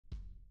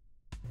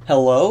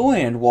Hello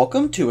and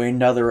welcome to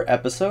another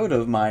episode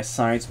of my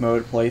Science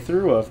Mode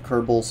playthrough of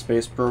Kerbal's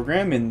space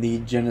program in the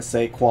Je Ne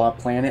Se Quoi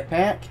planet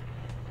pack.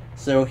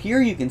 So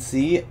here you can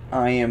see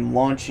I am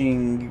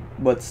launching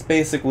what's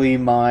basically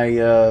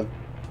my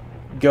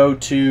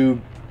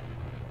go-to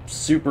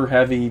super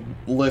heavy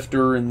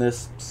lifter in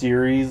this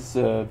series.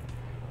 And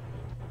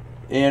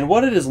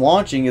what it is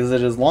launching is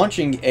it is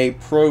launching a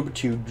probe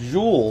to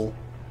Jool.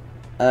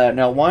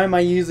 Now why am I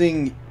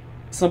using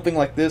something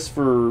like this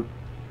for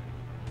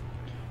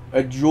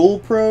a Jool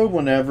probe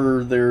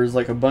whenever there's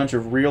like a bunch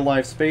of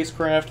real-life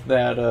spacecraft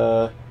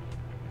that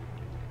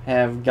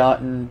have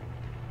gotten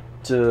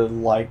to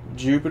like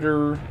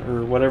Jupiter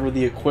or whatever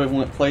the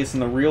equivalent place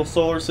in the real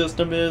solar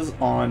system is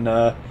on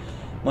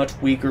much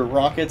weaker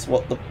rockets?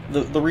 Well,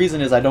 the reason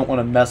is I don't want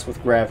to mess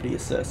with gravity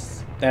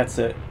assists. That's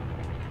it.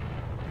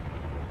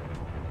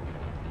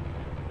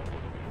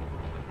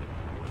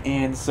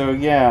 And so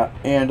yeah,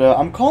 and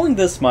I'm calling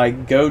this my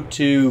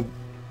go-to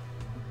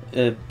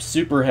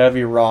super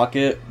heavy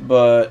rocket,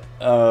 but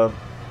I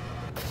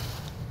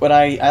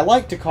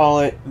like to call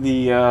it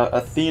the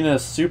Athena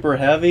Super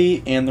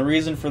Heavy, and the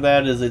reason for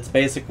that is it's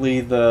basically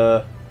it's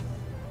the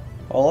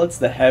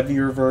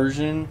heavier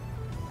version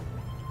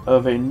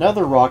of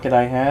another rocket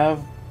I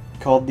have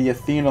called the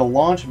Athena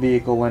Launch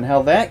Vehicle, and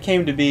how that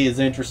came to be is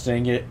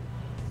interesting. It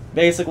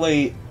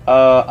basically,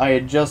 I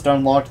had just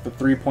unlocked the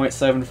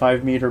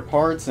 3.75 meter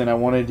parts, and I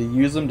wanted to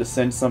use them to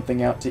send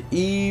something out to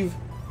Eve.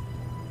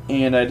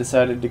 And I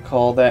decided to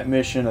call that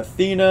mission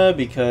Athena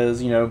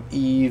because, you know,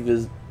 Eve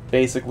is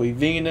basically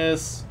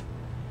Venus,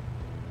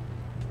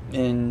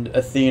 and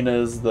Athena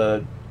is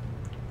the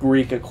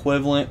Greek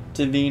equivalent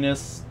to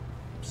Venus,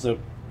 so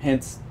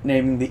hence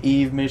naming the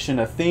Eve mission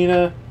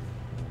Athena.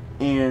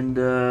 And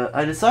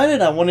I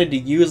decided I wanted to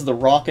use the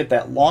rocket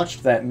that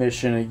launched that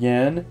mission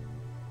again,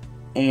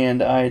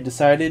 and I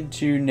decided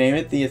to name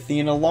it the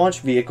Athena Launch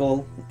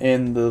Vehicle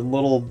in the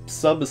little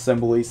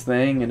sub-assemblies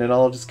thing, and it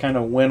all just kind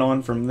of went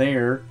on from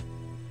there.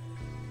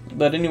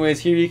 But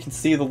anyways, here you can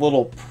see the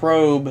little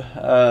probe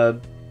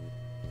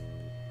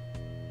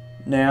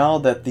now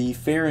that the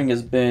fairing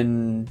has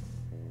been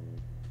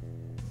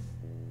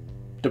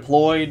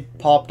deployed,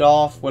 popped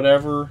off,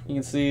 whatever. You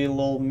can see a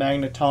little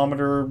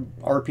magnetometer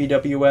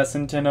RPWS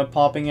antenna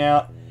popping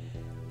out.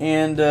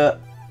 And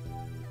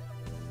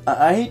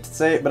I hate to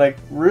say it, but I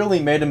really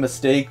made a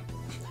mistake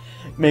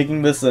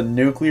making this a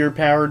nuclear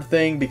powered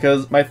thing,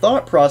 because my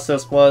thought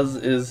process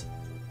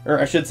or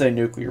I should say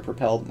nuclear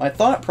propelled. My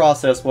thought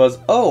process was,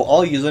 oh,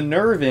 I'll use a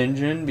nerve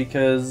engine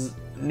because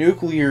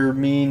nuclear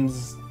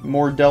means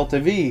more delta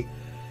V.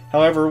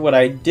 However, what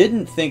I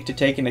didn't think to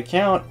take into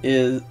account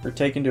is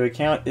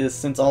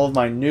since all of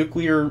my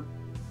nuclear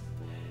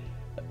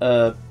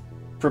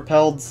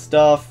propelled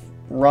stuff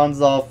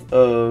runs off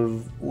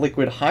of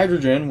liquid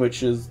hydrogen,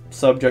 which is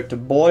subject to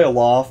boil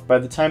off, by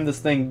the time this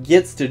thing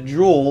gets to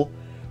Jool,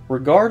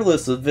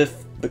 regardless of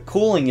if the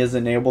cooling is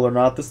enabled or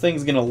not, this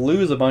thing's going to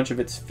lose a bunch of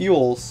its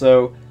fuel.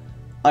 So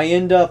I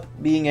end up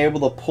being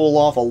able to pull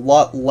off a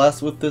lot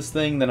less with this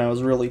thing than I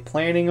was really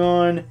planning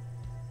on.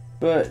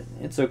 But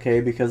it's okay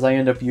because I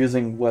end up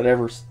using what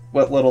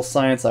little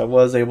science I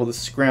was able to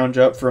scrounge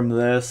up from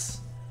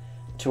this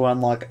to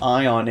unlock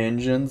ion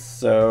engines.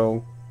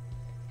 So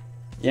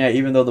yeah,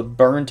 even though the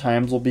burn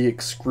times will be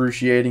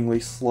excruciatingly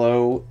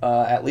slow,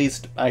 at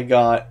least I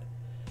got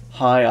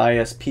high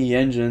ISP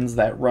engines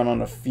that run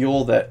on a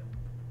fuel that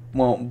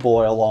won't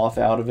boil off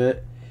out of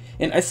it.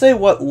 And I say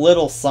what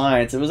little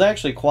science, it was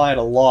actually quite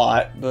a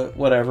lot, but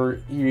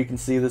whatever. Here you can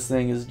see this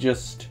thing is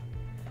just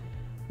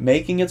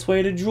making its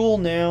way to Jool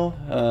now.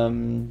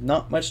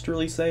 Not much to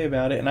really say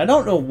about it, and I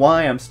don't know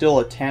why I'm still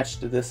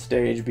attached to this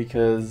stage,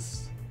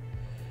 because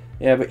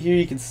yeah, but here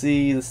you can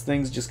see this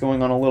thing's just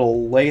going on a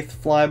little Laythe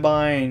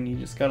flyby, and you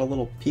just got a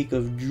little peak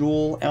of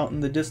Jool out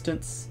in the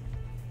distance.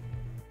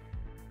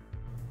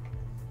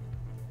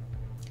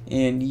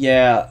 And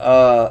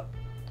yeah,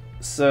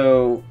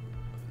 so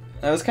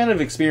I was kind of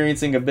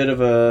experiencing a bit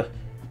of a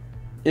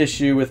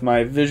issue with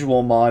my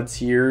visual mods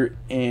here,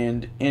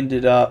 and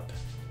ended up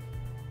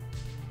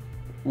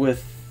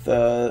with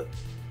the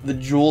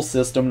Jool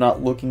system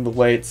not looking the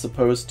way it's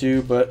supposed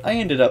to, but I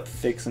ended up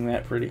fixing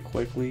that pretty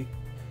quickly.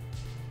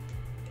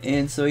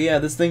 And so yeah,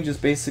 this thing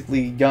just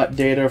basically got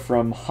data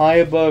from high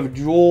above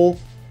Jool,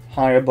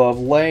 high above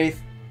Laythe,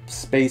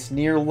 space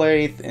near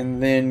Laythe,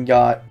 and then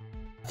got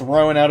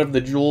thrown out of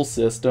the Jool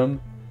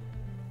system.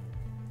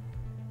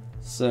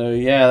 So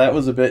yeah, that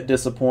was a bit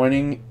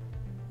disappointing,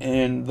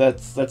 and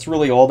that's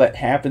really all that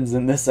happens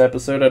in this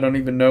episode. I don't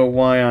even know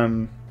why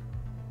I'm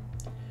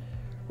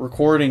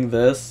recording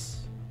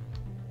this.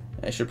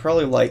 I should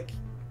probably like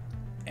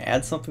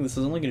add something. This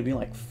is only going to be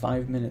like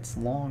 5 minutes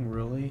long,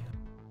 really.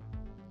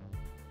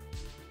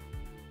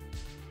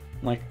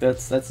 Like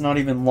that's not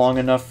even long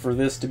enough for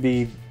this to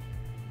be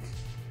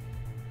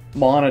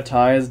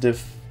monetized,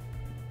 if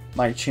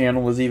my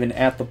channel was even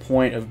at the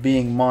point of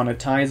being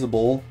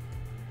monetizable.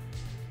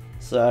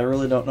 so I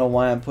really don't know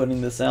why I'm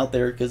putting this out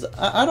there, because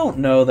I don't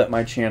know that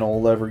my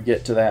channel will ever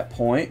get to that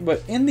point,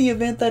 but in the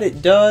event that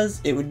it does,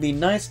 it would be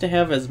nice to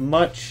have as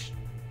much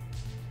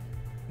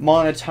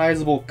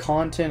monetizable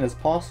content as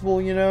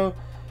possible, you know?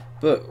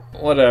 But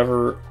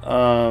whatever.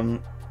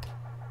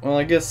 Well,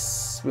 I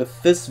guess with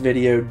this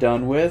video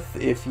done with,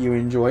 if you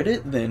enjoyed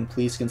it, then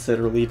please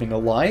consider leaving a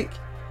like.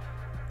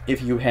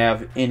 If you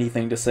have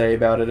anything to say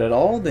about it at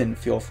all, then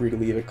feel free to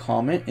leave a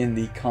comment in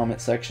the comment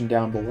section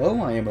down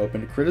below. I am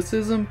open to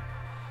criticism.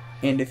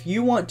 And if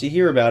you want to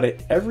hear about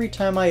it every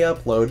time I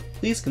upload,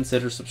 please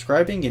consider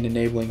subscribing and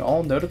enabling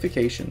all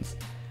notifications.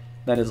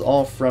 That is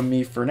all from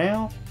me for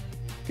now.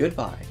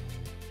 Goodbye.